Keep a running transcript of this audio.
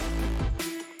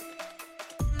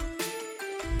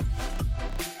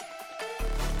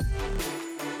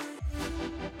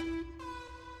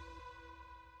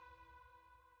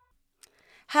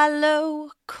Hello,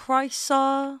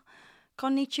 Croissant,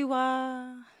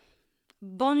 konnichiwa,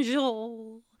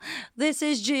 bonjour. This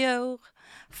is Gio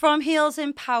from Heels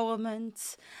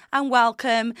Empowerment, and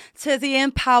welcome to the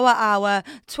Empower Hour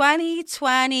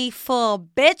 2024.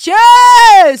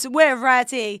 Bitches, we're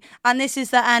ready, and this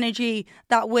is the energy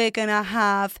that we're gonna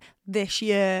have this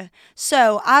year.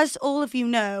 So, as all of you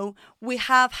know, we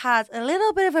have had a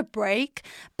little bit of a break,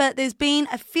 but there's been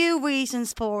a few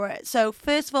reasons for it. So,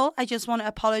 first of all, I just want to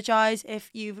apologise if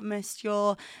you've missed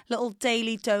your little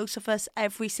daily dose of us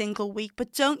every single week.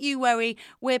 But don't you worry,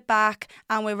 we're back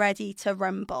and we're ready to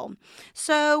rumble.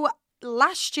 So,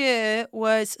 last year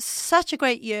was such a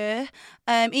great year,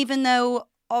 even though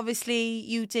obviously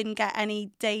you didn't get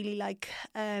any daily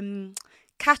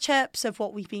catch-ups of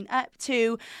what we've been up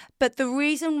to. But the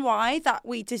reason why that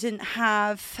we didn't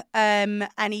have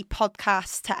any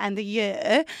podcasts to end the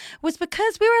year was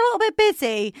because we were a little bit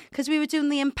busy, because we were doing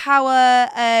the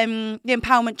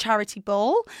Empowerment Charity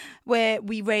Ball, where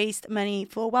we raised money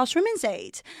for Welsh Women's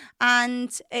Aid.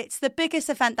 And it's the biggest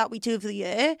event that we do of the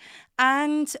year.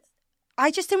 And I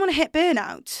just didn't want to hit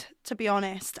burnout, to be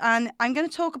honest. And I'm going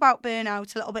to talk about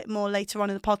burnout a little bit more later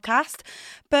on in the podcast.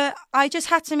 But I just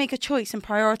had to make a choice and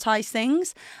prioritise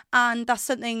things. And that's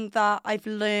something that I've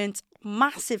learned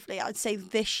massively, I'd say,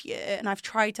 this year. And I've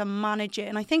tried to manage it.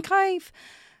 And I think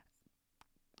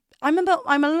I'm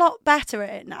a lot better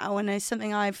at it now, and it's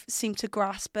something I've seemed to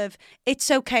grasp of it's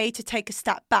okay to take a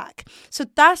step back. So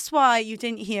that's why you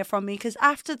didn't hear from me, because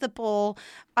after the ball,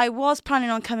 I was planning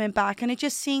on coming back, and it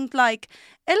just seemed like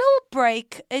a little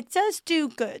break. It does do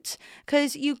good,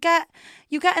 because you get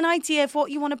an idea of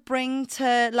what you want to bring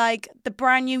to like the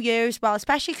brand new year as well,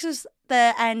 especially because it's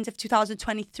the end of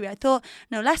 2023. I thought,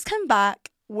 no, let's come back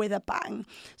with a bang.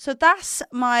 So that's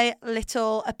my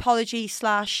little apology /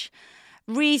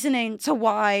 reasoning to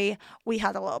why we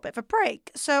had a little bit of a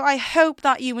break. So I hope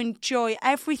that you enjoy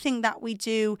everything that we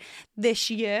do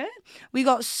this year. We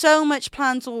got so much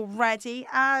planned already,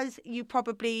 as you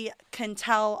probably can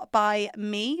tell by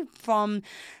me from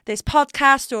this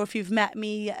podcast, or if you've met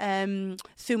me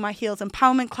through my Heels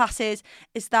Empowerment classes,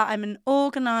 is that I'm an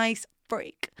organised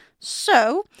freak.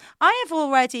 So I have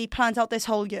already planned out this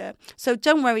whole year. So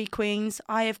don't worry, Queens,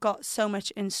 I have got so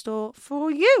much in store for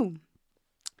you.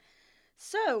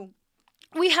 So,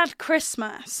 we had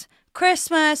Christmas.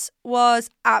 Christmas was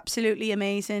absolutely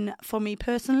amazing for me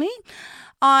personally.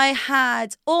 I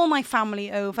had all my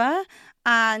family over,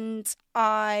 and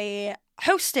I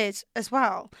hosted as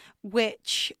well,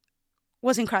 which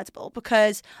was incredible,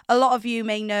 because a lot of you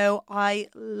may know I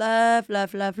love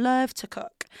to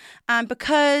cook. And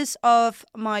because of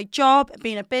my job,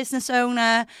 being a business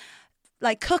owner,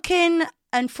 like cooking,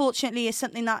 unfortunately, is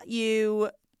something that you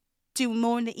do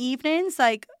more in the evenings,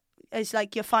 as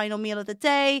your final meal of the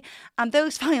day. And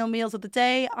those final meals of the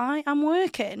day, I am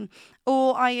working,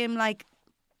 or I am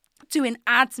doing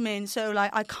admin. So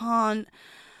I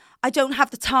don't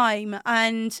have the time,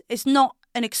 and it's not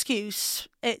an excuse.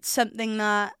 It's something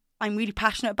that I'm really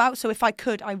passionate about. So if I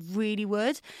could, I really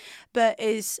would, but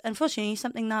is unfortunately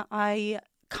something that I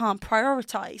can't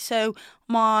prioritize. So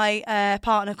my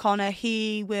partner Connor,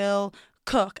 he will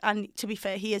cook, and to be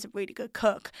fair, he is a really good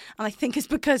cook, and I think it's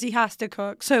because he has to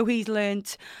cook, so he's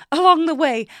learnt along the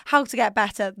way how to get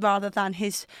better, rather than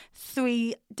his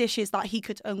 3 dishes that he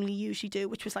could only usually do,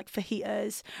 which was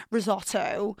fajitas,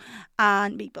 risotto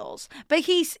and meatballs. But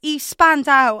he spanned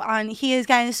out, and he is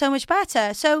getting so much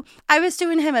better. So I was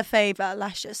doing him a favour,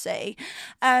 let's just say.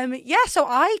 So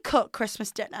I cooked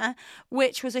Christmas dinner,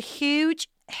 which was a huge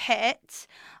hit.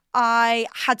 I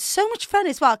had so much fun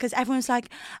as well, because everyone's like,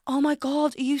 oh my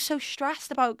God, are you so stressed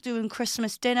about doing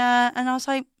Christmas dinner? And I was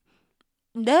like,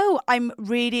 no, I'm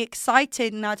really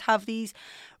excited, and I'd have these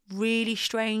really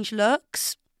strange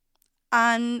looks.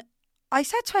 And I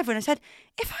said to everyone,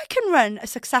 if I can run a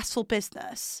successful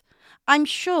business, I'm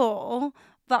sure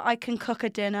that I can cook a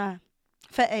dinner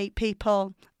for 8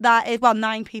 people.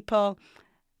 9 people.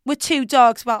 With 2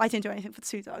 dogs. Well, I didn't do anything for the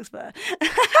 2 dogs, but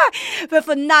but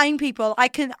for 9 people,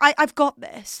 I've got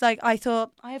this. I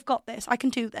thought, I have got this. I can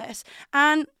do this.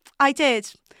 And I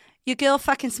did. Your girl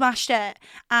fucking smashed it.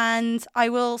 And I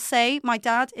will say, my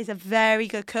dad is a very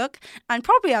good cook. And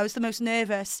probably I was the most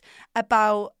nervous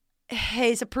about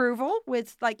his approval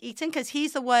with eating, because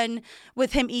he's the one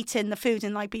with him eating the food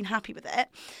and being happy with it,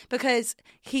 because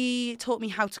he taught me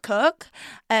how to cook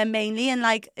mainly, and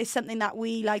it's something that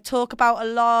we talk about a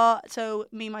lot. So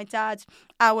me and my dad,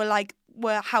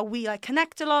 how we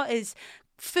connect a lot is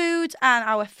food and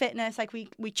our fitness. Like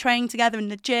we trained together in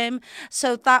the gym.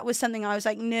 So that was something I was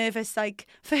like nervous, like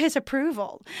for his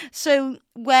approval. So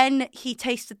when he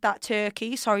tasted that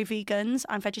turkey, sorry, vegans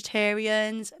and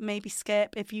vegetarians, maybe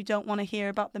skip if you don't want to hear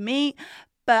about the meat.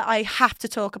 But I have to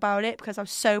talk about it because I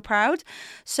was so proud.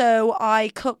 So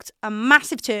I cooked a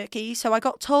massive turkey. So I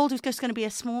got told it was just going to be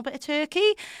a small bit of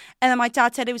turkey. And then my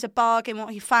dad said it was a bargain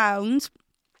what he found.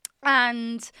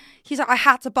 And he's like, I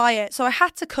had to buy it. So I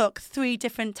had to cook 3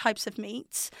 different types of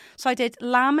meats. So I did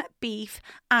lamb, beef,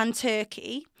 and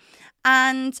turkey.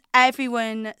 And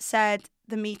everyone said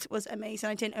the meat was amazing.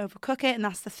 I didn't overcook it. And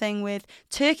that's the thing with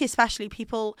turkey, especially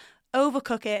people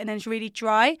overcook it and then it's really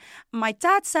dry. My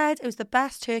dad said it was the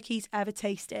best turkey he's ever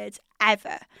tasted,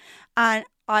 ever. And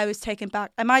I was taken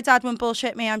back. And my dad won't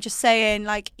bullshit me. I'm just saying,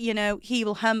 like, you know, he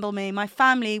will humble me. My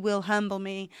family will humble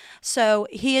me. So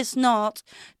he is not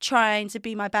trying to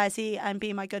be my bestie and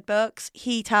be my good books.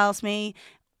 He tells me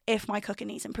if my cooking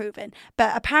needs improving.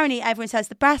 But apparently everyone says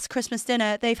the best Christmas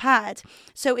dinner they've had.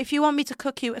 So if you want me to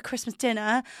cook you a Christmas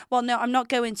dinner, well, no, I'm not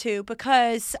going to,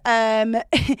 because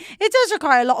it does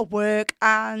require a lot of work,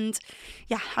 and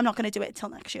yeah, I'm not going to do it until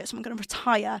next year, so I'm going to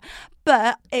retire.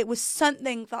 But it was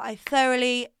something that I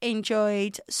thoroughly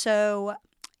enjoyed. So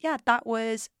yeah, that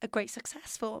was a great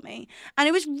success for me. And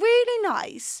it was really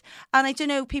nice. And I don't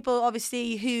know, people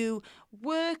obviously who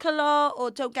work a lot or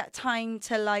don't get time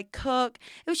to like cook.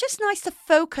 It was just nice to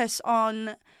focus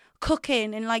on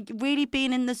cooking and like really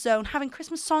being in the zone, having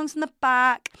Christmas songs in the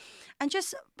back and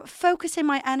just focusing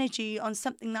my energy on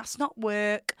something that's not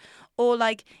work or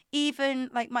like even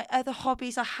like my other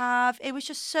hobbies I have. It was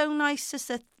just so nice just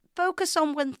to focus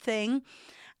on one thing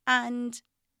and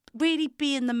really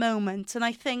be in the moment. And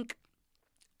I think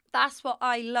that's what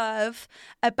I love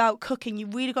about cooking. You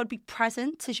really got to be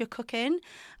present as you're cooking.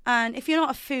 And if you're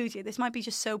not a foodie, this might be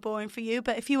just so boring for you,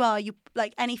 but if you are, you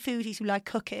like any foodies who like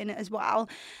cooking as well,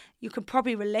 you can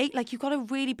probably relate. Like, you've got to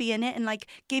really be in it and like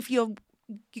give your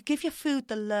food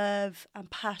the love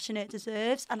and passion it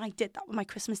deserves. And I did that with my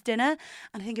Christmas dinner,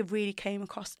 and I think it really came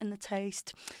across in the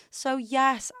taste. So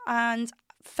yes, and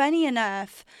funny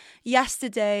enough,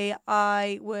 yesterday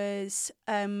I was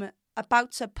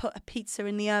about to put a pizza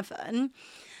in the oven.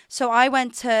 So I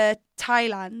went to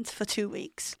Thailand for 2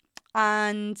 weeks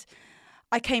and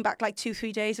I came back like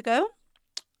 2-3 days ago.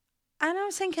 And I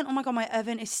was thinking, oh my God, my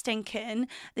oven is stinking.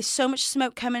 There's so much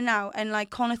smoke coming out. And like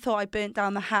Connor thought I burnt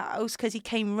down the house because he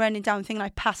came running down thinking I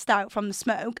passed out from the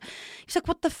smoke. He's like,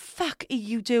 what the fuck are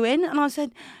you doing? And I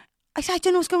said, I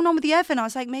don't know what's going on with the oven. I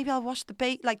was like, maybe I'll wash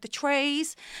the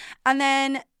trays. And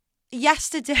then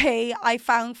yesterday I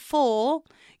found 4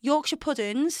 Yorkshire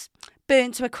puddings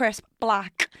burnt to a crisp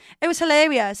black. It was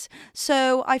hilarious.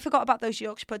 So I forgot about those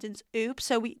Yorkshire puddings. Oops.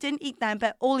 So we didn't eat them,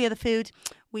 but all the other food,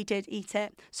 we did eat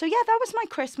it. So yeah, that was my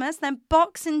Christmas. Then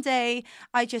Boxing Day,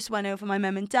 I just went over my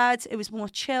mum and dad's. It was more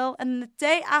chill. And the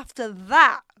day after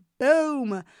that,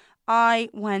 boom, I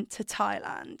went to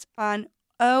Thailand. And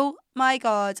oh my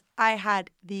God, I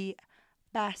had the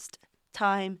best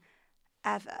time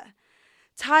ever.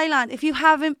 Thailand, if you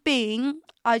haven't been,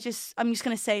 I'm just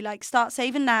going to say, like, start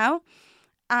saving now.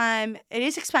 It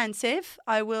is expensive,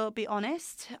 I will be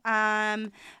honest.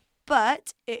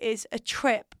 But it is a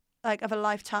trip, like, of a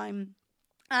lifetime.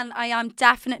 And I am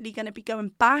definitely going to be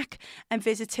going back and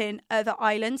visiting other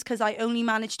islands because I only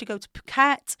managed to go to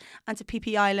Phuket and to Phi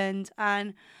Phi Island.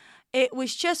 And it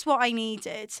was just what I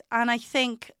needed. And I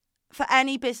think for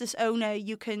any business owner,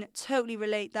 you can totally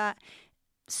relate that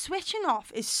switching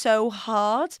off is so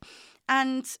hard.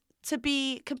 And to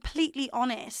be completely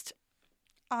honest,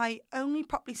 I only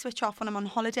properly switch off when I'm on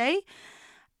holiday.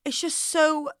 It's just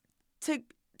so, to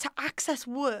access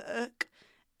work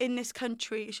in this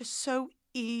country, it's just so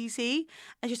easy.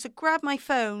 And just to grab my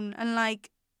phone and like,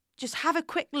 just have a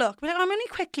quick look. But I'm only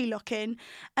quickly looking.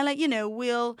 And like, you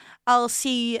know, I'll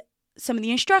see some of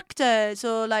the instructors,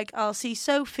 or like I'll see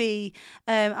Sophie,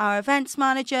 our events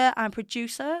manager and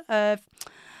producer of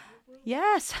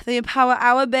yes, the Empower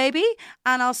Hour, baby.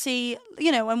 And I'll see,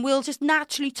 you know, and we'll just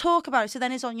naturally talk about it. So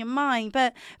then it's on your mind.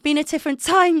 But being a different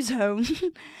time zone,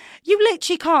 you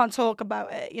literally can't talk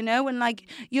about it, you know? And like,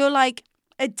 you're like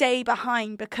a day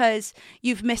behind because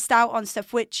you've missed out on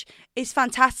stuff, which is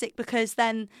fantastic because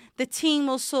then the team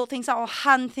will sort things out or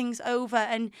hand things over.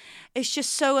 And it's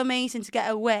just so amazing to get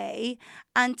away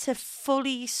and to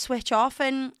fully switch off.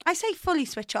 And I say fully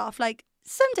switch off, like,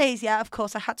 some days, yeah, of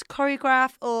course, I had to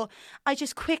choreograph or I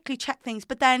just quickly check things.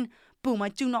 But then, boom, I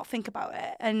do not think about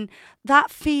it. And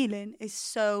that feeling is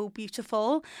so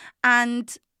beautiful.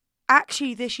 And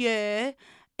actually this year,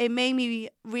 it made me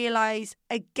realise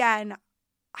again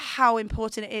how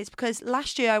important it is, because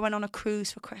last year I went on a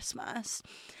cruise for Christmas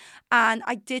and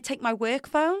I did take my work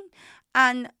phone,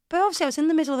 but obviously I was in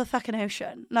the middle of the fucking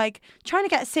ocean, like trying to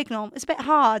get a signal. It's a bit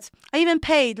hard. I even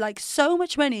paid like so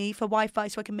much money for Wi-Fi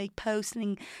so I can make posts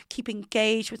and keep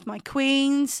engaged with my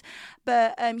queens.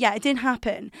 But yeah, it didn't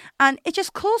happen, and it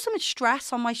just caused so much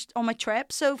stress on my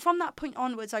trip. So from that point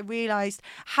onwards, I realised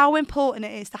how important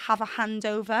it is to have a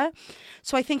handover.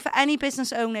 So I think for any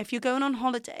business owner, if you're going on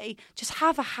holiday, just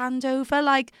have a handover.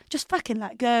 Like, just fucking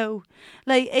let go.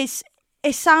 Like,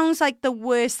 it sounds like the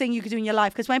worst thing you could do in your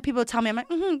life, because when people tell me, I'm like,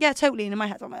 yeah, totally. And in my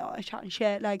head, I'm like, oh, I'm chatting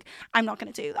shit. Like, I'm not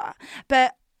going to do that.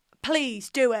 But please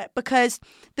do it, because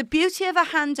the beauty of a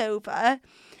handover,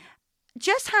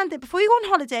 just hand it before you go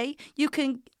on holiday. You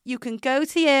can go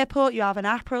to the airport, you have an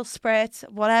Aperol Spritz,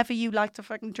 whatever you like to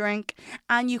fucking drink,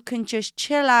 and you can just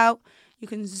chill out. You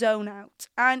can zone out.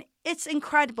 And it's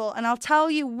incredible. And I'll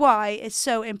tell you why it's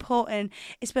so important.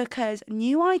 It's because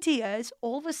new ideas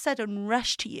all of a sudden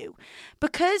rush to you.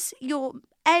 Because your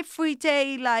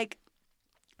everyday, like,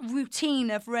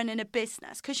 routine of running a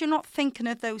business, because you're not thinking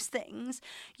of those things,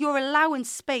 you're allowing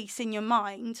space in your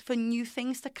mind for new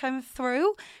things to come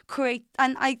through.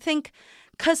 And I think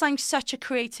because I'm such a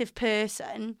creative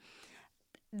person,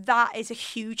 that is a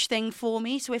huge thing for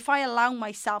me. So if I allow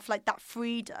myself like that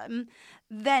freedom,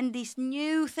 then these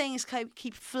new things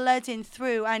keep flooding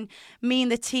through. And me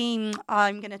and the team,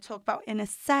 I'm going to talk about in a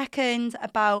second,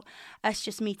 about us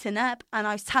just meeting up. And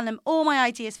I was telling them all my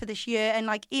ideas for this year, and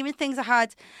like even things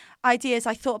ideas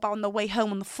I thought about on the way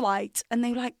home on the flight. And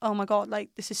they were like, oh my God, like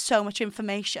this is so much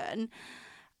information.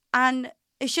 And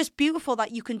it's just beautiful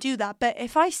that you can do that. But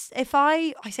if I stayed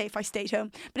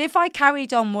home, but if I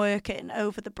carried on working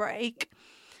over the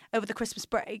Christmas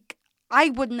break, I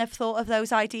wouldn't have thought of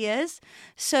those ideas.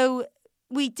 So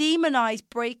we demonize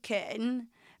breaking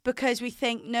because we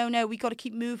think, no, we got to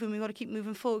keep moving. We got to keep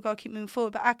moving forward.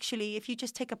 But actually, if you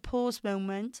just take a pause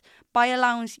moment, by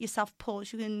allowing yourself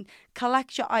pause, you can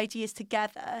collect your ideas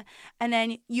together, and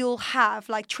then you'll have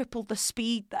like triple the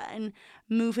speed then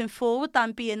moving forward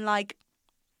than being like,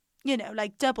 you know,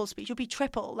 like double speed. You'll be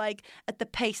triple, like at the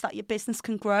pace that your business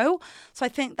can grow. So I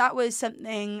think that was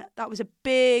something that was a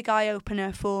big eye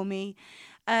opener for me.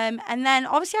 And then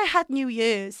obviously I had New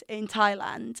Year's in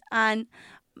Thailand, and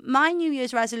my New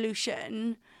Year's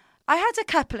resolution, I had a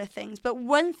couple of things, but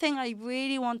one thing I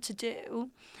really want to do,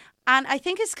 and I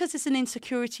think it's because it's an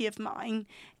insecurity of mine,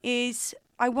 is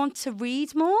I want to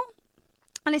read more.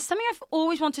 And it's something I've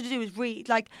always wanted to do, is read.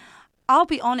 Like, I'll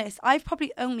be honest, I've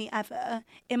probably only ever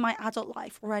in my adult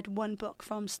life read one book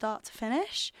from start to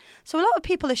finish. So a lot of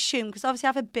people assume, because obviously I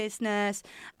have a business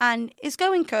and it's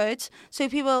going good, so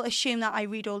people assume that I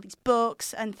read all these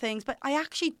books and things, but I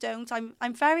actually don't.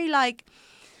 I'm very like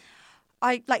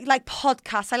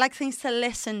podcasts. I like things to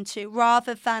listen to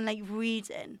rather than like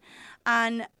reading.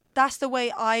 And that's the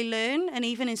way I learn. And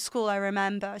even in school, I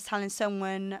remember I was telling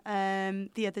someone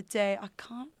the other day, I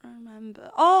can't remember.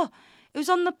 It was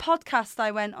on the podcast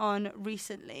I went on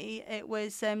recently. It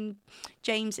was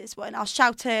James's one. I'll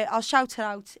shout it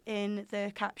out in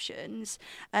the captions.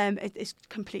 It's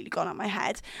completely gone out my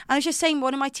head. And I was just saying,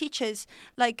 one of my teachers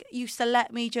like used to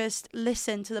let me just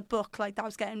listen to the book like that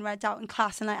was getting read out in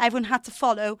class, and like everyone had to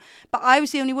follow, but I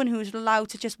was the only one who was allowed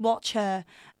to just watch her.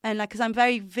 And like, because I'm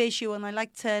very visual and I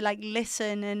like to like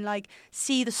listen and like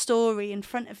see the story in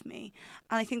front of me.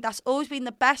 And I think that's always been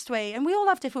the best way. And we all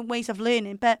have different ways of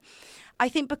learning. But I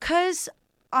think because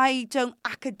I don't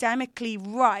academically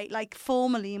write, like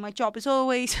formally, my job is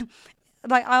always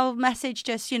like, I'll message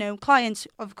just, you know, clients,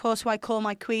 of course, who I call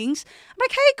my queens. I'm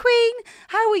like, hey, queen,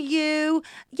 how are you?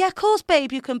 Yeah, of course,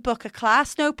 babe, you can book a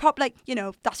class. No problem. Like, you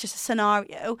know, that's just a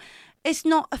scenario. It's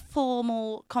not a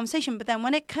formal conversation. But then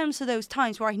when it comes to those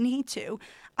times where I need to,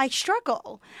 I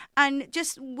struggle. And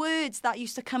just words that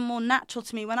used to come more natural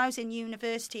to me when I was in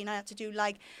university, and I had to do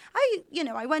like,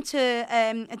 I went to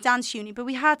a dance uni, but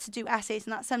we had to do essays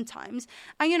and that sometimes.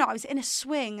 And, you know, I was in a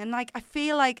swing, and like, I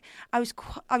feel like I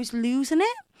was losing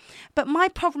it. But my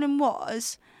problem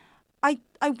was I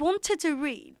wanted to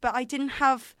read, but I didn't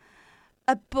have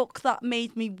a book that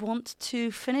made me want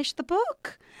to finish the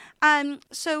book.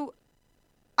 So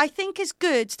I think it's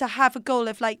good to have a goal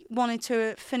of like wanting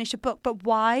to finish a book, but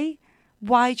why?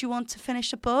 Why do you want to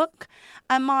finish a book?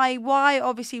 And my why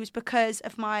obviously was because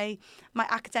of my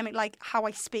academic, like how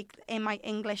I speak in my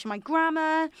English and my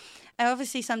grammar. And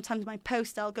obviously sometimes my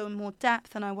posts, I'll go in more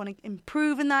depth and I want to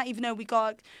improve in that, even though we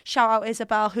got shout out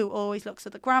Isabel, who always looks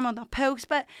at the grammar on that post.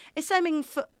 But it's something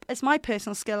as my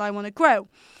personal skill I want to grow.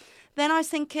 Then I was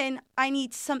thinking I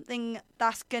need something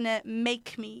that's going to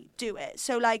make me do it.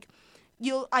 So like,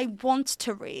 I want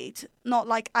to read, not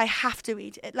like I have to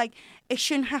read it. Like, it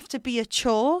shouldn't have to be a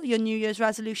chore, your New Year's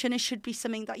resolution. It should be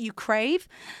something that you crave.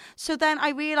 So then I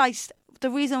realised the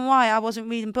reason why I wasn't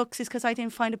reading books is because I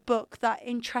didn't find a book that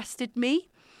interested me.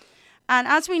 And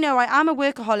as we know, I am a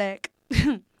workaholic.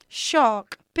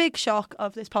 Shock, big shock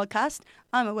of this podcast.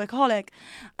 I'm a workaholic.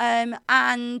 And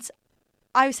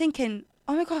I was thinking,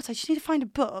 oh my God, I just need to find a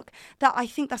book that I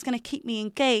think that's going to keep me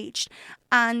engaged.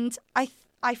 And I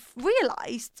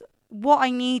realised what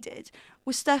I needed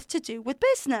was stuff to do with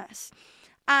business.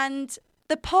 And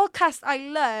the podcast I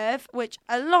love, which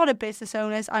a lot of business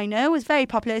owners I know is very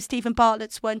popular, is Stephen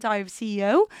Bartlett's One Diary of a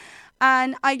CEO.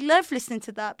 And I love listening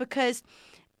to that because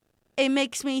it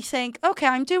makes me think, okay,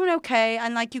 I'm doing okay.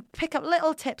 And like, you pick up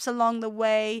little tips along the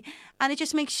way, and it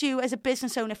just makes you as a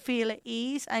business owner feel at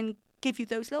ease and give you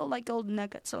those little like golden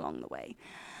nuggets along the way.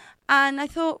 And I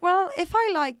thought, well, if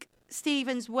I like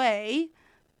Stephen's way,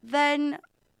 then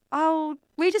I'll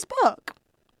read his book.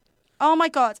 Oh my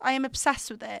God, I am obsessed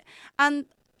with it. And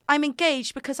I'm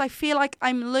engaged because I feel like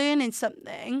I'm learning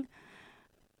something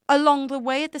along the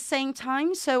way at the same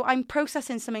time. So I'm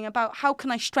processing something about how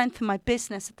can I strengthen my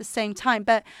business at the same time.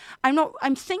 But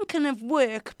I'm thinking of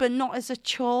work, but not as a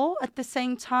chore at the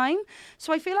same time.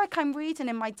 So I feel like I'm reading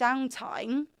in my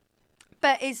downtime,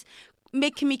 but is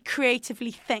making me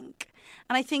creatively think.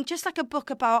 And I think just like a book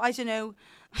about, I don't know,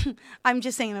 I'm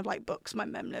just thinking of like books my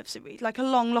mum loves to read, like A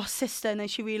Long Lost Sister, and then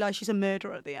she realised she's a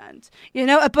murderer at the end. You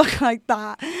know, a book like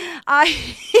that.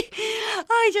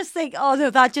 I just think, oh no,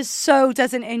 that just so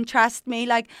doesn't interest me.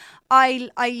 Like, I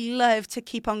love to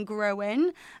keep on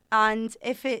growing, and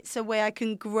if it's a way I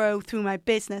can grow through my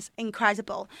business,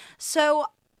 incredible. So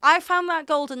I found that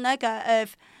golden nugget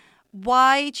of,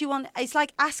 why do you want, it's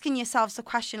like asking yourselves the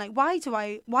question, like, why do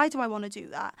I want to do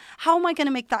that? How am I going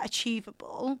to make that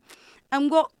achievable? And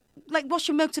what's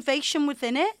your motivation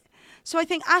within it? So I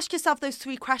think ask yourself those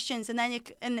 3 questions, and then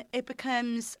it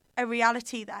becomes a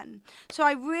reality then. So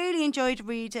I really enjoyed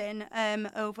reading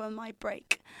over my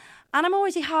break. And I'm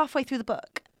already halfway through the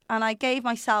book. And I gave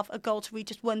myself a goal to read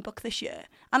just 1 book this year.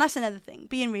 And that's another thing,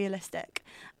 being realistic.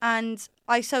 And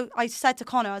I said to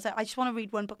Connor, I was like, I just want to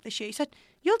read 1 book this year. He said,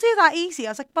 you'll do that easy.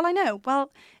 I was like, well, I know.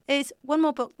 Well, it's 1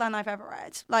 more book than I've ever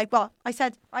read. I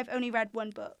said I've only read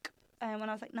 1 book when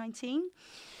I was like 19.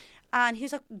 And he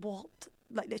was like, what?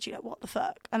 Like, literally, like, what the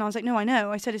fuck? And I was like, no, I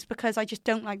know. I said, it's because I just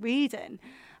don't like reading.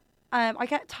 I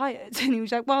get tired. And he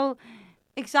was like, well,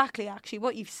 exactly, actually,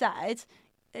 what you've said,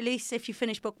 at least if you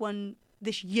finish book 1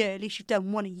 this year, at least you've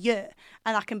done 1 a year,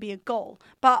 and that can be a goal.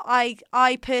 But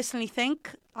I personally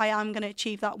think I am going to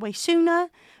achieve that way sooner,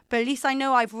 but at least I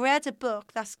know I've read a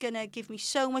book that's going to give me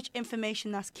so much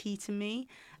information that's key to me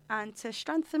and to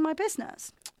strengthen my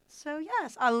business. So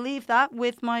yes, I'll leave that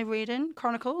with my reading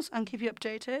chronicles and keep you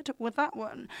updated with that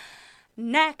one.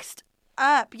 Next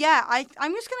up,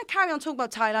 I'm just going to carry on talking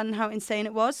about Thailand and how insane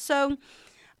it was. So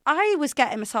I was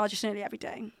getting massages nearly every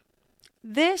day.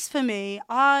 This, for me,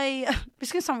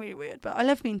 it's going to sound really weird, but I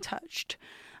love being touched.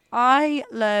 I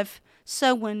love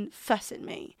someone fussing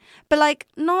me. But, like,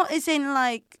 not as in,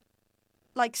 like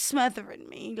smothering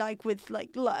me, like, with, like,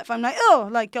 love. I'm like, oh,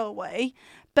 like, go away.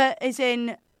 But as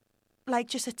in, like,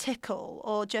 just a tickle,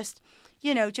 or just,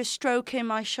 you know, just stroking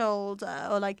my shoulder,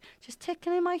 or, like, just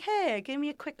tickling my hair, give me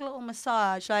a quick little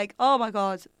massage. Like, oh, my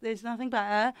God, there's nothing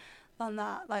better than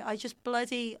that. Like, I just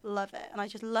bloody love it, and I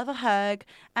just love a hug,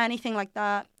 anything like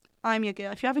that. I'm your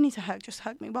girl. If you ever need a hug, just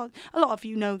hug me. Well, a lot of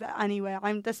you know that anyway.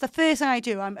 That's the first thing I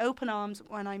do. I'm open arms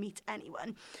when I meet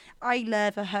anyone. I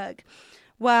love a hug.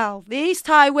 Well, these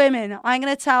Thai women, I'm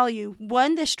going to tell you,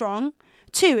 1, they're strong.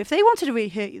 2, if they wanted to really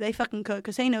hurt you, they fucking could,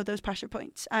 because they know those pressure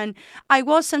points. And I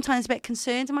was sometimes a bit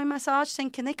concerned in my massage,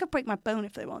 thinking they could break my bone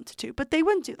if they wanted to, but they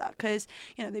wouldn't do that because,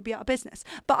 you know, they'd be out of business.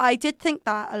 But I did think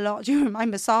that a lot during my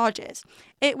massages.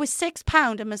 It was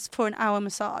 £6 for an hour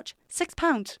massage.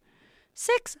 £6.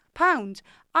 £6.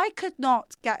 I could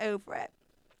not get over it.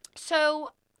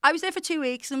 So I was there for 2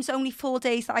 weeks, and it was only 4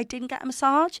 days that I didn't get a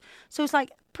massage. So it was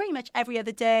like pretty much every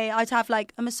other day. I'd have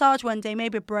like a massage one day,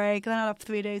 maybe a break, then I'd have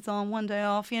 3 days on, 1 day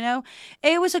off, you know.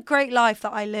 It was a great life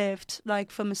that I lived, like,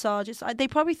 for massages. They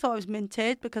probably thought I was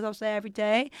minted because I was there every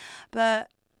day, but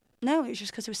no, it was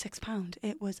just because it was £6.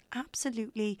 It was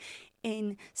absolutely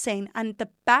insane. And the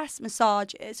best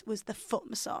massages was the foot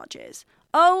massages.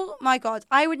 Oh my God,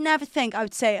 I would never think I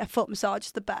would say a foot massage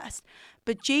is the best.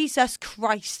 But Jesus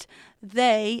Christ,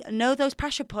 they know those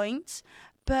pressure points.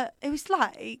 But it was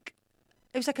like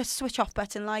a switch off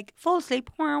button, like fall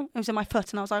asleep. It was in my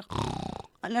foot, and I was like,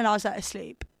 and then I was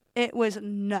asleep. It was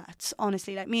nuts,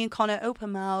 honestly. Like, me and Connor,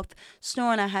 open mouth,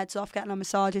 snoring our heads off, getting our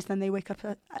massages, then they wake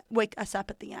us up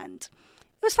at the end.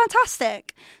 It was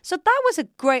fantastic. So that was a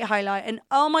great highlight. And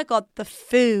oh my God, the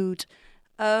food.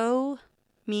 Oh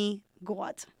me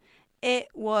God. It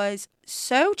was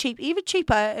so cheap, even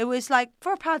cheaper. It was like,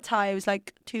 for a pad thai, it was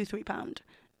like £2-3.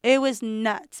 It was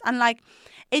nuts. And like,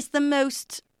 it's the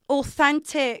most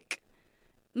authentic,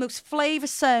 most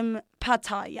flavoursome pad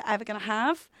thai you're ever going to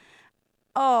have.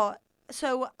 Oh,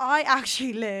 so I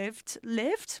actually lived?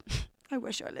 I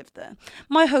wish I lived there.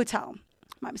 My hotel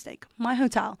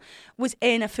was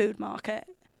in a food market.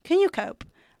 Can you cope?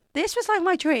 This was like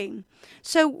my dream.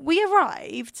 So we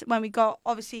arrived when we got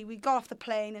off the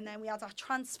plane, and then we had our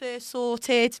transfer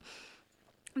sorted.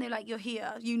 And they're like, you're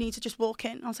here. You need to just walk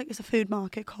in. I was like, it's a food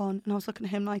market, Con. And I was looking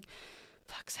at him like,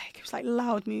 fuck's sake. It was like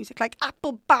loud music, like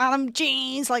Apple Bottom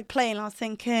Jeans, like playing. I was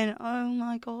thinking, oh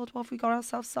my God, what have we got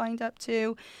ourselves signed up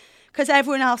to? Because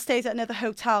everyone else stays at another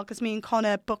hotel, because me and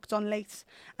Connor booked on late.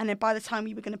 And then by the time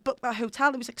we were going to book that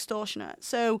hotel, it was extortionate.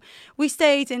 So we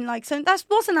stayed in so that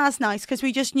wasn't as nice, because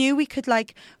we just knew we could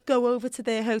like go over to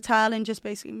their hotel and just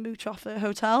basically mooch off the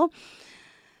hotel.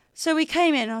 So we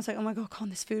came in and I was like, oh my God, Con,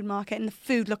 this food market. And the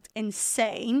food looked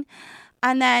insane.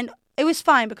 And then it was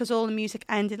fine because all the music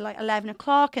ended like 11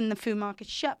 o'clock and the food market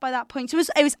shut by that point. So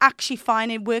it was actually fine.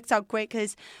 It worked out great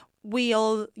because we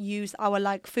all used our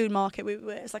like food market.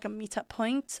 It's like a meetup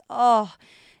point. Oh,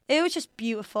 it was just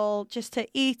beautiful just to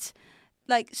eat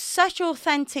like such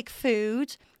authentic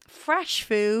food, fresh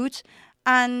food.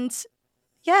 And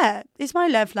yeah, it's my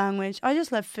love language. I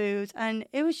just love food. And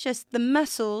it was just the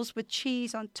mussels with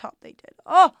cheese on top they did.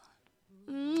 Oh,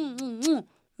 it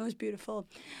was beautiful.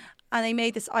 And they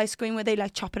made this ice cream where they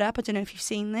like chop it up. I don't know if you've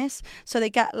seen this. So they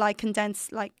get like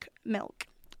condensed like milk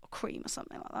or cream or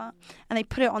something like that. And they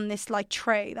put it on this like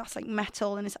tray that's like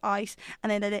metal and it's ice.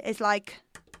 And then it is like,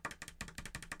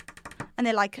 and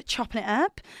they're like chopping it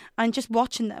up. And just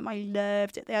watching them, I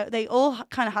loved it. They all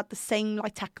kind of had the same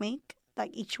like technique,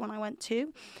 like each one I went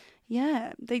to.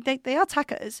 Yeah, they are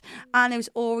tackers. And it was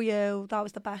Oreo, that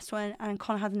was the best one. And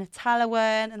Connor had a Nutella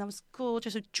one, and that was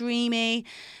gorgeous, or dreamy.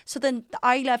 So then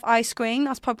I love ice cream.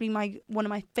 That's probably one of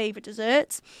my favourite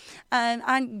desserts. And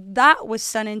that was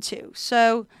stunning too.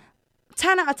 So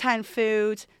 10 out of 10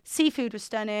 food. Seafood was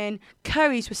stunning.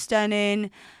 Curries were stunning.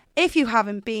 If you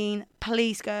haven't been,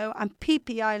 please go. And Phi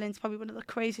Phi Island's probably one of the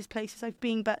craziest places I've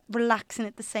been, but relaxing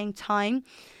at the same time.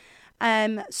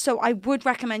 So I would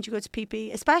recommend you go to Phi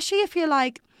Phi, especially if you're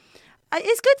like,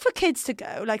 it's good for kids to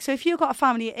go. Like, so if you've got a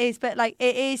family, it is, but like,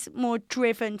 it is more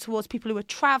driven towards people who are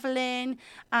traveling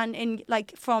and in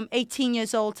like from 18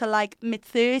 years old to like mid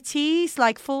 30s,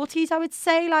 like 40s, I would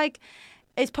say, like,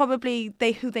 it's probably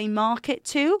who they market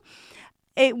to.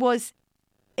 It was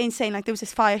insane. Like, there was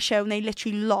this fire show and they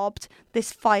literally lobbed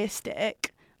this fire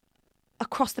stick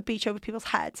across the beach over people's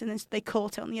heads, and then they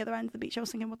caught it on the other end of the beach. I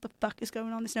was thinking, what the fuck is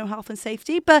going on? There's no health and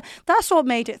safety. But that's what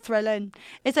made it thrilling,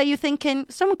 is that you're thinking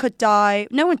someone could die.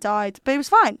 No one died, but it was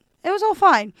fine. It was all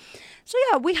fine. So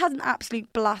yeah, we had an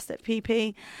absolute blast at Phi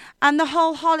Phi. And the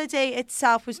whole holiday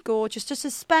itself was gorgeous, just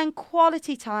to spend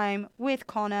quality time with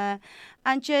Connor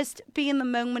and just be in the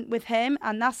moment with him.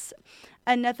 And that's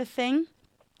another thing.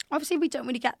 Obviously, we don't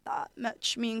really get that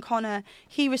much, me and Connor.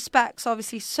 He respects,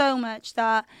 obviously, so much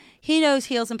that he knows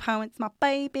Heels Empowerment's my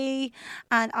baby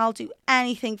and I'll do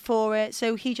anything for it.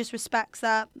 So he just respects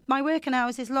that my working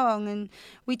hours is long and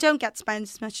we don't get to spend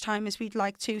as much time as we'd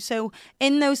like to. So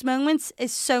in those moments,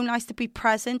 it's so nice to be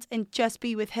present and just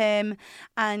be with him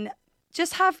and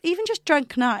just have even just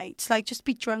drunk nights, like just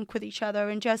be drunk with each other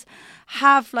and just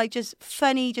have like just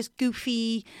funny, just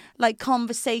goofy like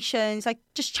conversations, like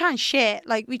just chatting shit.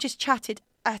 Like we just chatted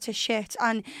utter shit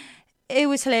and it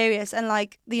was hilarious. And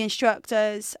like the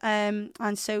instructors and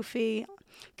Sophie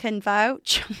can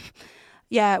vouch.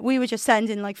 Yeah, we were just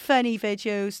sending like funny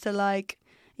videos to like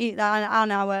and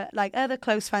our like other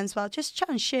close friends as well, just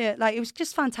chatting shit. Like it was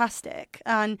just fantastic.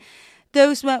 And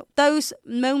those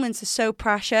moments are so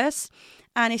precious,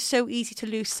 and it's so easy to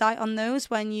lose sight on those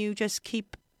when you just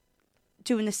keep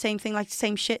doing the same thing, like the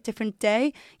same shit, different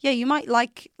day. Yeah, you might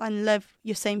like and love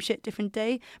your same shit, different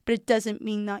day, but it doesn't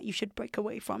mean that you should break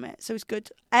away from it. So it's good.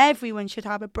 Everyone should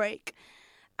have a break.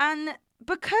 And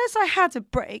because I had a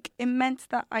break, it meant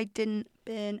that I didn't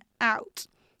burn out.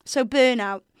 So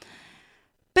burnout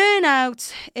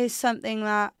is something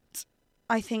that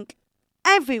I think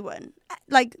everyone,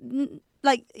 like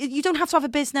you don't have to have a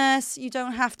business, you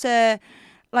don't have to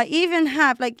like even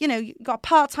have like, you know, you got a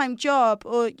part-time job,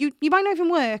 or you might not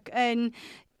even work, and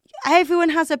everyone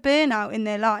has a burnout in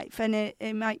their life, and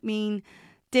it might mean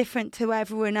different to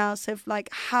everyone else of like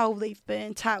how they've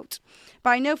burnt out. But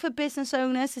I know for business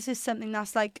owners this is something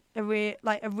that's like a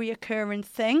reoccurring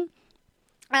thing.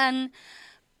 And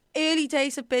early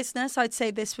days of business, I'd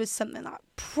say this was something that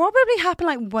probably happened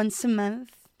like once a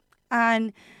month.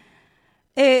 And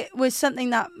it was something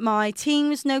that my team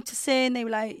was noticing. They were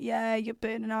like, yeah, you're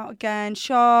burning out again,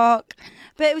 shock.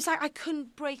 But it was like I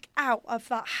couldn't break out of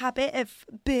that habit of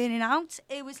burning out.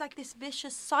 It was like this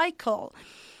vicious cycle.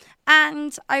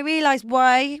 And I realised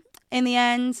why in the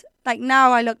end. Like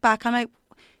now I look back, I'm like,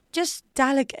 just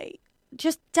delegate.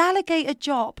 Just delegate a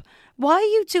job. Why are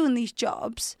you doing these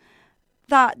jobs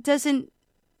that doesn't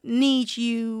need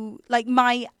you, like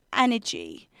my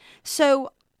energy?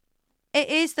 So it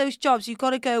is those jobs you've got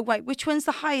to go, wait, which one's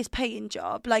the highest paying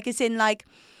job? Like, as in, like,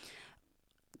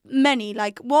 money,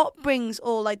 like, what brings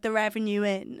all, like, the revenue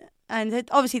in? And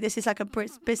obviously, this is like a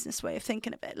business way of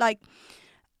thinking of it. Like,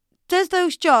 does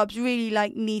those jobs really,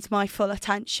 like, need my full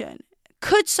attention?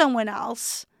 Could someone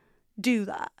else do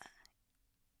that?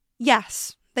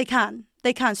 Yes, they can.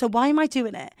 They can. So why am I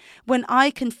doing it when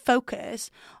I can focus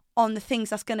on the things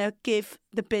that's going to give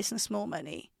the business more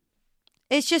money?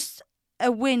 It's just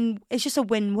a win. It's just a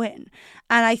win-win.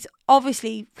 And I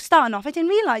obviously, starting off, I didn't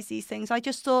realize these things. I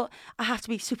just thought I have to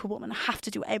be Superwoman. I have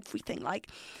to do everything.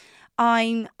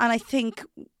 And I think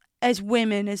as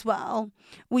women as well,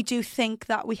 we do think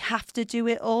that we have to do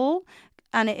it all.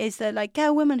 And it is the like,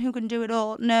 women who can do it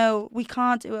all. No, we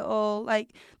can't do it all.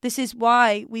 Like, this is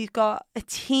why we've got a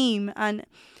team, and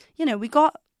you know, we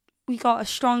got a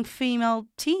strong female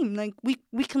team. Like,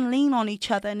 we can lean on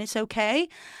each other, and it's okay.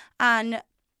 And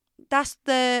that's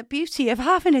the beauty of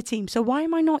having a team. So why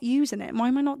am I not using it? Why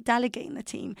am I not delegating the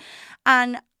team?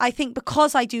 And I think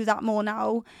because I do that more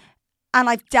now, and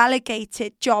I've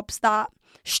delegated jobs that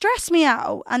stress me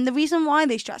out, and the reason why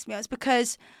they stress me out is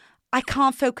because I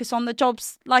can't focus on the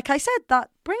jobs, like I said, that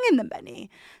bring in the money.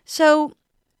 So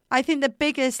I think the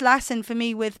biggest lesson for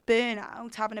me with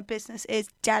burnout, having a business, is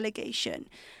delegation.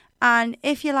 And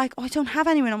if you're like, I don't have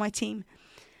anyone on my team,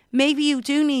 maybe you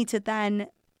do need to then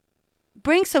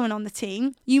bring someone on the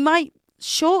team. You might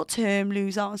short term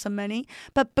lose out on some money,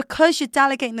 but because you're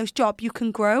delegating those jobs, you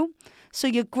can grow. So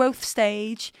your growth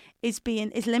stage is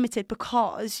limited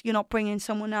because you're not bringing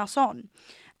someone else on.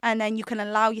 And then you can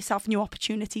allow yourself new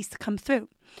opportunities to come through.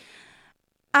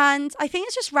 And I think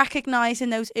it's just recognizing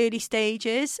those early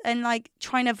stages and like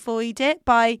trying to avoid it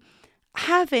by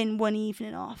having one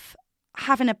evening off,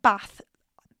 having a bath.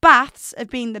 Baths have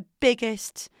been the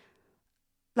biggest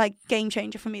like game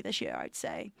changer for me this year, I'd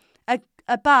say.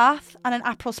 A bath and an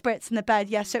Aperol spritz in the bed.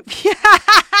 Yeah, so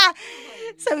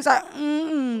so it's like,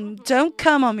 don't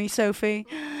come on me, Sophie.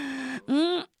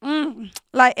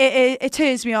 Like it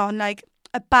turns me on. Like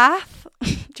a bath.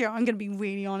 Do you know, I'm going to be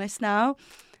really honest now.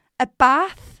 A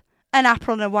bath, an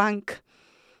Aperol and a wank.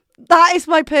 That is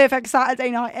my perfect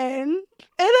Saturday night in.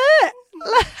 Isn't it?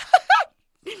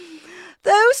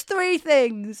 Those three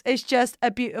things is just a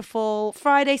beautiful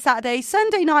Friday, Saturday,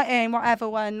 Sunday night in, whatever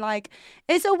one. Like,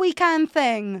 it's a weekend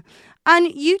thing.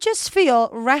 And you just feel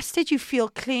rested. You feel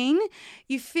clean.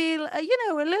 You feel, a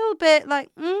little bit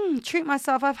like, treat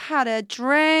myself. I've had a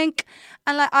drink.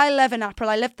 And like, I love an Aperol.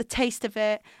 I love the taste of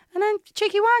it. And then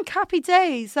cheeky wank, happy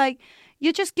days. Like,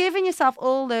 you're just giving yourself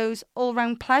all those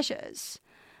all-round pleasures.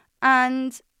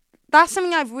 And that's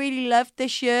something I've really loved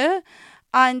this year.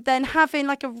 And then having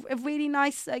like a really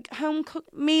nice like home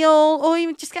cooked meal, or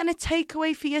even just getting a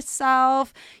takeaway for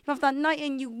yourself. You have that night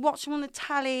in, you watch them on the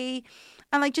telly,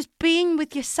 and like just being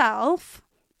with yourself,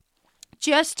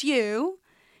 just you,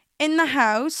 in the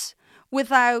house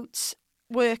without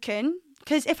working.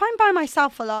 Because if I'm by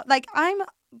myself a lot, like I'm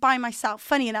by myself,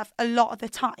 funny enough, a lot of the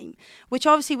time, which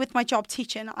obviously with my job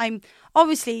teaching,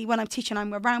 when I'm teaching,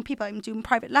 I'm around people, I'm doing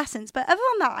private lessons. But other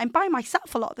than that, I'm by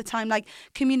myself a lot of the time, like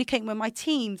communicating with my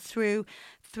team through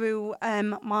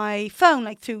my phone,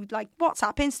 like through like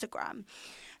WhatsApp, Instagram.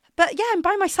 But yeah, I'm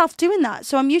by myself doing that.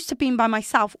 So I'm used to being by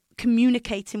myself,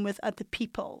 communicating with other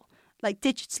people, like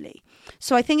digitally.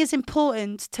 So I think it's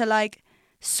important to like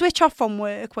switch off from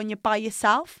work when you're by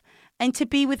yourself, and to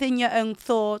be within your own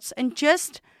thoughts and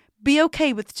just be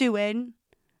okay with doing,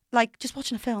 like, just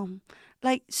watching a film,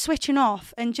 like switching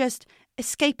off and just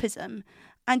escapism,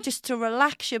 and just to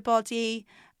relax your body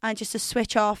and just to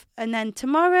switch off. And then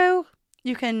tomorrow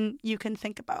you can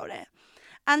think about it.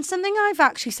 And something I've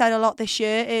actually said a lot this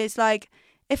year is like,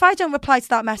 if I don't reply to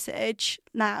that message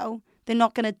now, they're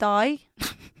not going to die.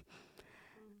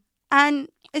 And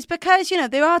it's because,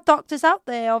 there are doctors out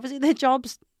there, obviously their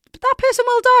jobs, but that person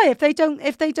will die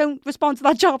if they don't respond to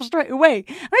that job straight away.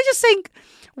 And I just think,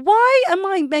 why am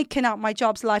I making out my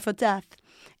job's life or death?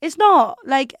 It's not.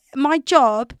 Like, my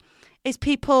job is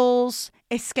people's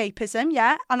escapism,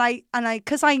 yeah, and I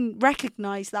because I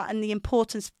recognize that and the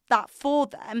importance of that for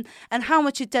them and how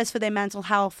much it does for their mental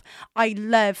health, I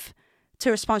love to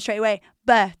respond straight away.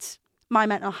 But my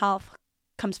mental health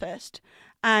comes first.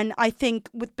 And I think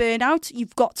with burnout,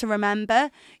 you've got to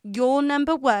remember you're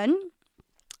number one.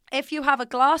 If you have a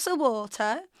glass of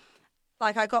water,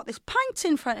 like I got this pint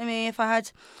in front of me, if I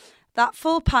had that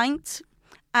full pint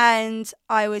and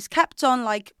I was kept on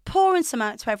like pouring some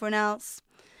out to everyone else,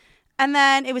 and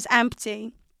then it was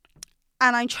empty,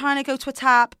 and I'm trying to go to a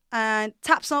tap and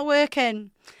tap's not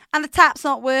working. And the tap's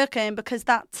not working because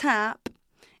that tap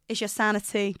is your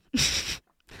sanity.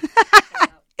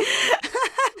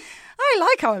 I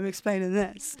like how I'm explaining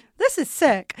this. This is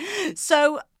sick.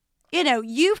 So, you know,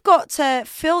 you've got to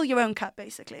fill your own cup,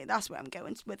 basically. That's where I'm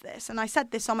going with this. And I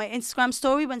said this on my Instagram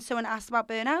story when someone asked about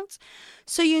burnout.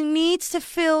 So you need to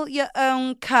fill your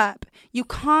own cup. You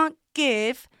can't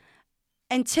give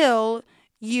until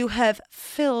you have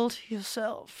filled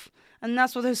yourself. And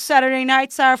that's what those Saturday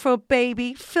nights are for,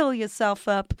 baby. Fill yourself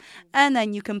up. And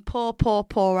then you can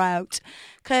pour out.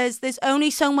 Because there's only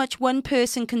so much one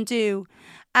person can do.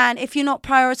 And if you're not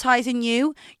prioritizing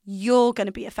you, you're going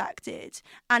to be affected.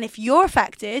 And if you're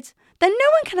affected, then no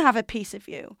one can have a piece of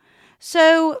you.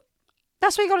 So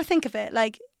that's what you got to think of it.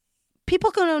 Like,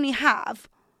 people can only have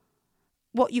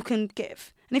what you can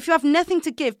give. And if you have nothing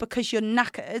to give because you're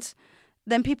knackered,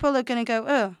 then people are going to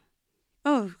go,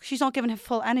 oh, she's not giving her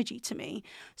full energy to me.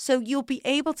 So you'll be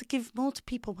able to give more to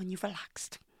people when you've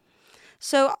relaxed.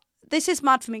 So this is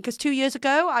mad for me because 2 years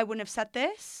ago, I wouldn't have said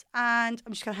this. And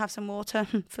I'm just going to have some water,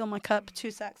 fill my cup. 2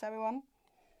 secs, everyone.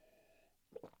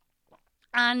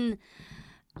 And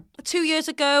 2 years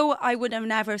ago, I would have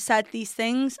never said these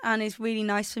things. And it's really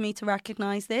nice for me to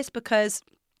recognise this because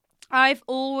I've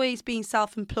always been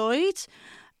self-employed.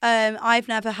 I've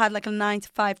never had like a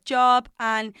 9-to-5 job.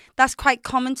 And that's quite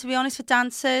common, to be honest, for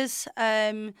dancers.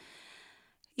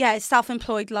 Yeah, it's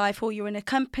self-employed life, or you're in a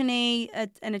company,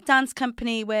 in a dance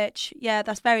company, which, yeah,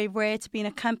 that's very rare to be in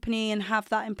a company and have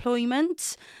that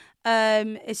employment.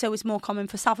 It's always more common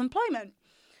for self-employment.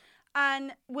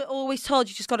 And we're always told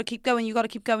you just got to keep going, you got to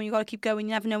keep going, you got to keep going.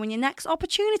 You never know when your next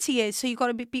opportunity is, so you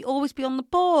got to always be on the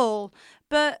ball.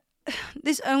 But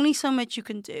there's only so much you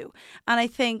can do. And I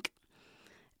think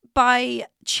by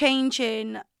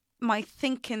changing my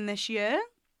thinking this year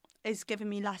is giving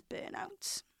me less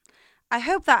burnout. I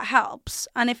hope that helps.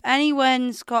 And if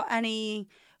anyone's got any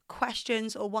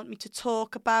questions or want me to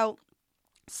talk about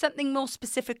something more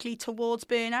specifically towards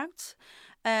burnout,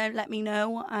 let me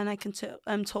know and I can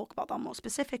talk about that more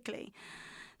specifically.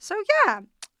 So yeah,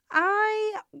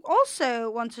 I also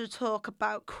wanted to talk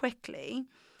about quickly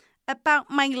about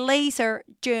my laser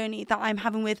journey that I'm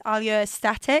having with Allure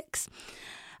Aesthetics.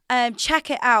 Check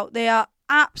it out. They are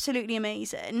absolutely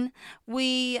amazing.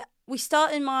 We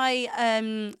started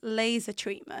my laser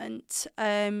treatment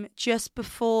just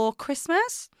before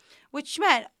Christmas, which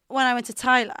meant when I went to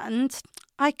Thailand,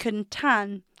 I couldn't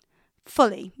tan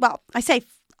fully. Well, I say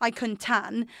I couldn't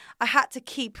tan. I had to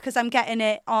keep, because I'm getting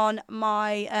it on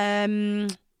my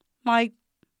my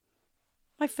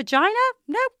vagina?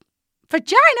 Nope.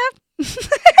 Vagina.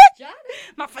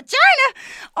 My vagina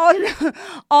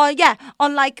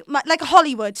on like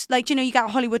Hollywood, like, you know, you get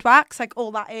Hollywood wax, like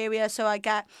all that area. So I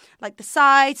get like the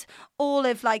sides, all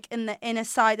of like in the inner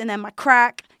side, and then my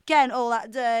crack, getting all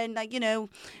that done, like, you know.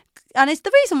 And it's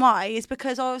the reason why is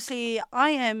because obviously I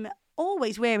am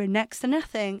always wearing next to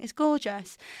nothing. It's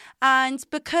gorgeous. And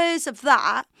because of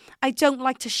that, I don't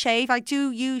like to shave. I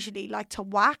do usually like to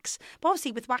wax, but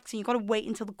obviously with waxing you've got to wait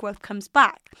until the growth comes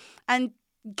back. And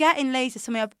getting laser is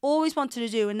something I've always wanted to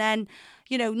do. And then,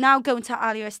 you know, now going to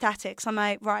Allure Aesthetics, I'm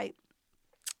like, right,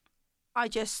 I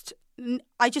just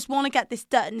want to get this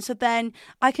done, so then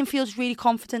I can feel really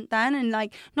confident then, and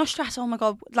like not stress. Oh my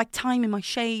god, like timing my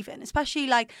shaving, especially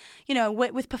like, you know,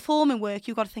 with performing work,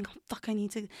 you've got to think, oh fuck,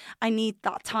 I need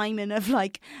that timing of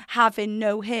like having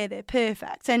no hair there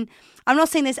perfect. And I'm not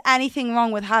saying there's anything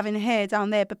wrong with having hair down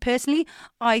there, but personally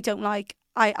I don't like.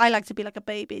 I like to be like a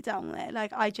baby down there.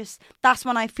 Like, that's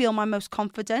when I feel my most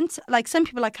confident. Like, some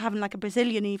people like having like a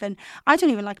Brazilian even. I don't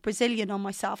even like Brazilian on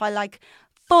myself. I like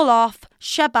full off,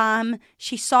 shabam,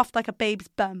 she's soft like a baby's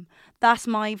bum. That's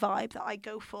my vibe that I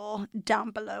go for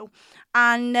down below.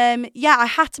 And yeah, I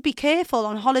had to be careful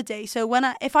on holiday. So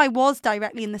if I was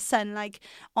directly in the sun, like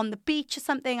on the beach or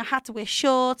something, I had to wear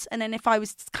shorts. And then if I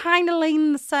was kind of laying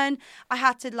in the sun, I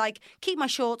had to like keep my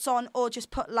shorts on, or just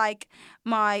put like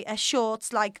my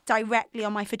shorts like directly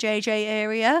on my vajayjay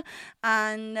area.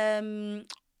 And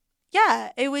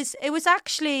yeah, it was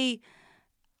actually,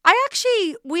 I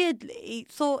actually weirdly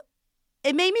thought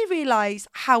it made me realise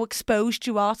how exposed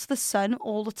you are to the sun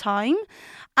all the time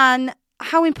and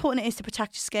how important it is to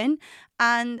protect your skin.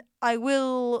 And I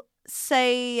will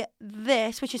say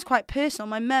this, which is quite personal.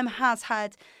 My mum has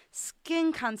had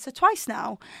skin cancer twice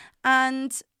now.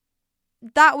 And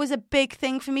that was a big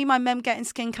thing for me, my mum getting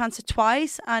skin cancer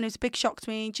twice. And it was a big shock to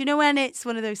me. Do you know when it's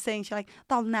one of those things you're like,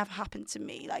 that'll never happen to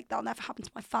me. Like, that'll never happen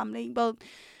to my family. Well,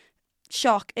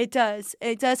 shock, it does.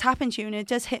 It does happen to you and it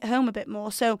does hit home a bit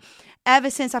more. So ever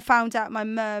since I found out my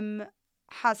mum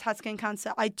has had skin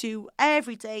cancer, I do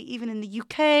every day, even in the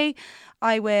UK,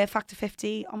 I wear Factor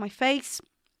 50 on my face.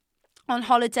 On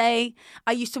holiday,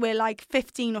 I used to wear like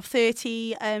 15 or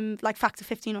 30, like Factor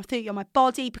 15 or 30 on my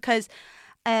body because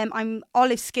I'm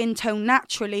olive skin tone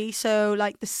naturally, so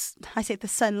like I say the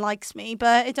sun likes me,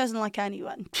 but it doesn't like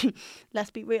anyone. Let's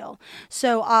be real.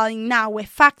 So I now wear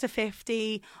Factor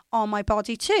 50 on my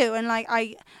body too, and like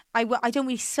I don't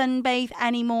really sunbathe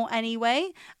anymore anyway,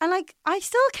 and like I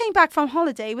still came back from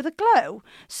holiday with a glow.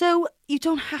 So you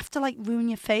don't have to like ruin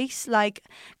your face, like,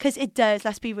 because it does.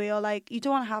 Let's be real. Like, you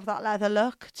don't want to have that leather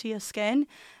look to your skin.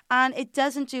 And it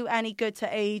doesn't do any good to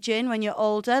aging when you're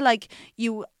older.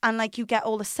 You get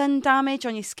all the sun damage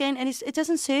on your skin, and it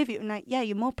doesn't serve you. And like, yeah,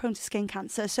 you're more prone to skin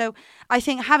cancer. So I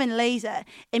think having laser,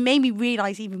 it made me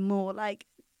realise even more, like,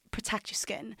 protect your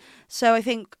skin. So I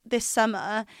think this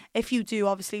summer, if you do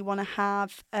obviously want to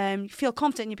have, feel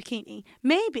confident in your bikini,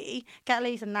 maybe get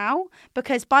laser now,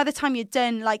 because by the time you're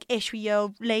done, like, ish with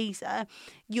your laser,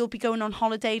 you'll be going on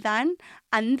holiday then.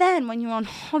 And then when you're on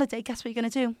holiday, guess what you're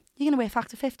going to do? You're going to wear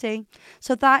Factor 50.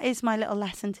 So that is my little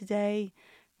lesson today.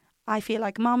 I feel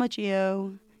like Mama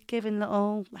Gio giving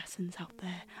little lessons out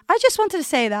there. I just wanted to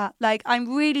say that. Like,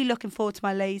 I'm really looking forward to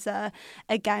my laser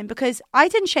again because I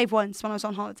didn't shave once when I was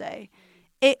on holiday.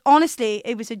 It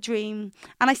was a dream.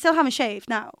 And I still haven't shaved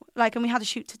now. Like, and we had a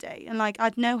shoot today. And like, I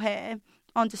had no hair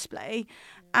on display.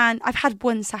 And I've had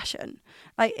one session.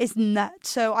 Like, it's nuts.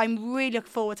 So I'm really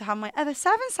looking forward to having my other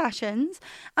 7 sessions.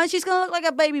 And she's going to look like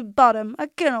a baby bottom. I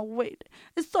cannot wait.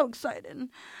 It's so exciting.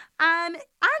 And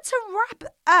to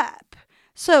wrap up,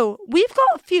 so we've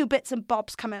got a few bits and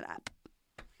bobs coming up.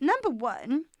 Number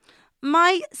 1,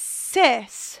 my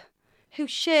sis, who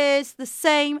shares the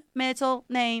same middle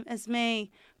name as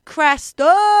me,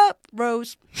 Cresta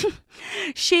Rose.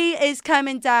 She is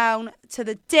coming down to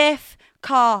the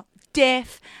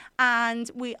Cardiff,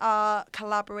 and we are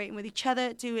collaborating with each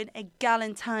other, doing a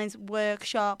Galentine's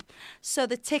workshop. So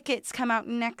the tickets come out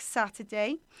next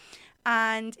Saturday,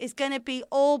 and it's going to be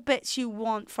all bits you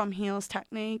want from Heels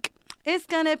Technique. It's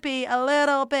going to be a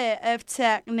little bit of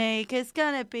technique. It's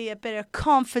going to be a bit of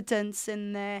confidence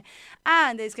in there.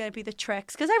 And there's going to be the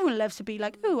tricks. Because everyone loves to be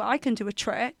like, ooh, I can do a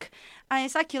trick. And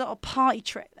it's like your little party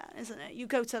trick then, isn't it? You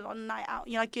go to a night out.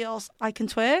 You're like, girls, I can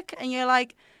twerk. And you're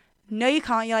like, no, you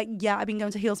can't. You're like, yeah, I've been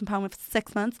going to Heels Empowerment for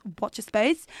 6 months. Watch your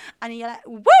space. And you're like,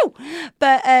 woo!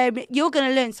 But you're going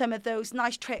to learn some of those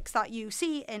nice tricks that you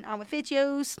see in our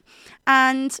videos.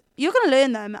 And you're going to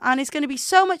learn them. And it's going to be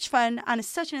so much fun. And it's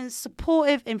such a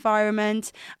supportive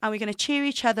environment. And we're going to cheer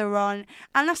each other on.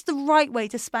 And that's the right way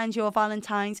to spend your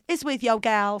Valentine's, is with your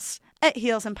gals at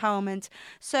Heels Empowerment.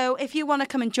 So if you want to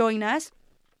come and join us,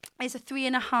 it's a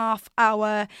 3.5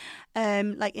 hour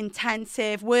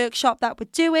intensive workshop that we're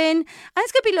doing, and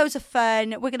it's going to be loads of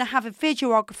fun. We're going to have a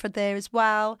videographer there as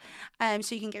well,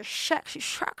 so you can get a sexy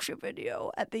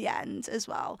video at the end as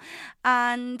well.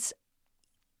 And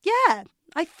yeah,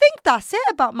 I think that's it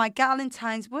about my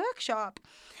Galentine's workshop.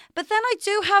 But then I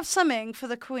do have something for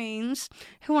the queens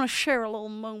who want to share a little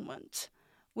moment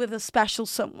with a special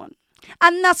someone.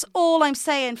 And that's all I'm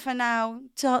saying for now.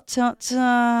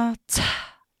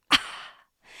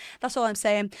 That's all I'm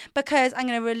saying, because I'm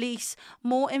going to release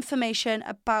more information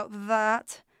about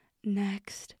that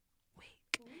next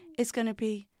week. It's going to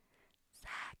be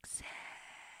sexy.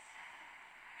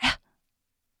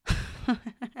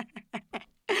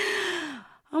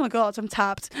 Oh my God, I'm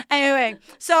tapped. Anyway,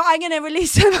 so I'm going to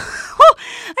release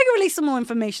some more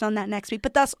information on that next week,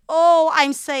 but that's all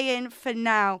I'm saying for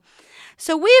now.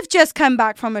 So we've just come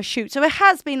back from a shoot. So it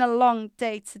has been a long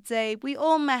day today. We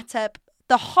all met up,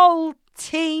 the whole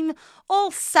team,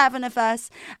 all 7 of us,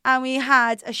 and we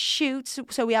had a shoot.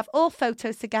 So we have all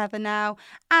photos together now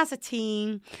as a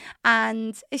team,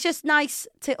 and it's just nice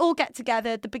to all get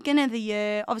together at the beginning of the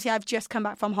year. Obviously, I've just come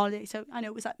back from holiday, so I know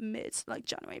it was like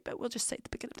January, but we'll just say at the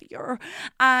beginning of the year.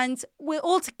 And we're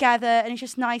all together, and it's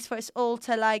just nice for us all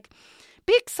to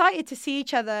be excited to see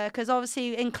each other, because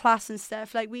obviously in class and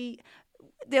stuff,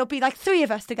 there'll be 3 of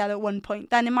us together at one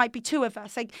point. Then it might be 2 of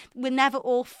us. We're never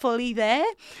all fully there.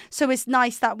 So it's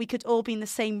nice that we could all be in the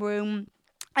same room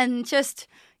and just,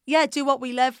 yeah, do what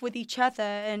we love with each other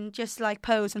and just like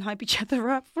pose and hype each other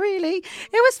up. Really,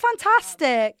 it was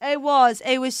fantastic. It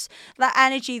was that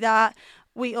energy that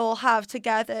we all have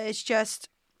together is just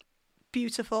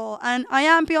beautiful, and I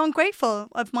am beyond grateful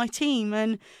of my team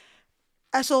and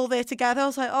us all there together. I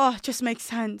was like, oh, it just makes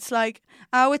sense. Like,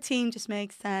 our team just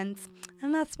makes sense.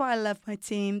 And that's why I love my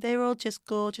team. They're all just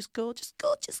gorgeous, gorgeous,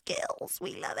 gorgeous girls.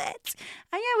 We love it.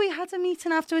 And yeah, we had a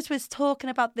meeting afterwards. We was talking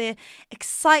about the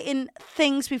exciting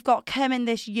things we've got coming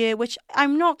this year, which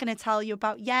I'm not going to tell you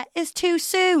about yet. It's too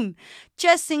soon.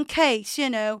 Just in case,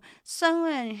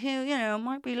 someone who,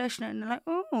 might be listening and they're like,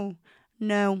 oh,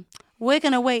 no. We're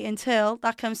going to wait until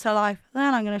that comes to life.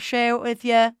 Then I'm going to share it with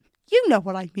you. You know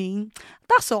what I mean.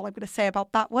 That's all I'm going to say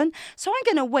about that one. So I'm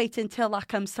going to wait until that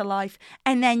comes to life,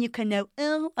 and then you can know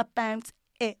all about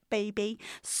it, baby.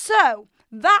 So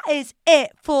that is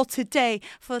it for today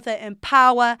for the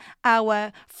Empower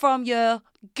Hour from your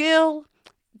girl,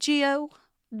 Gio,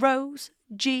 Rose,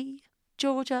 G,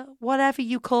 Georgia, whatever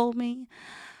you call me.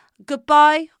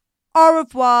 Goodbye, au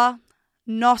revoir,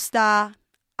 Nostar,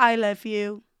 I love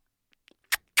you.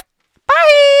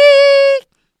 Bye!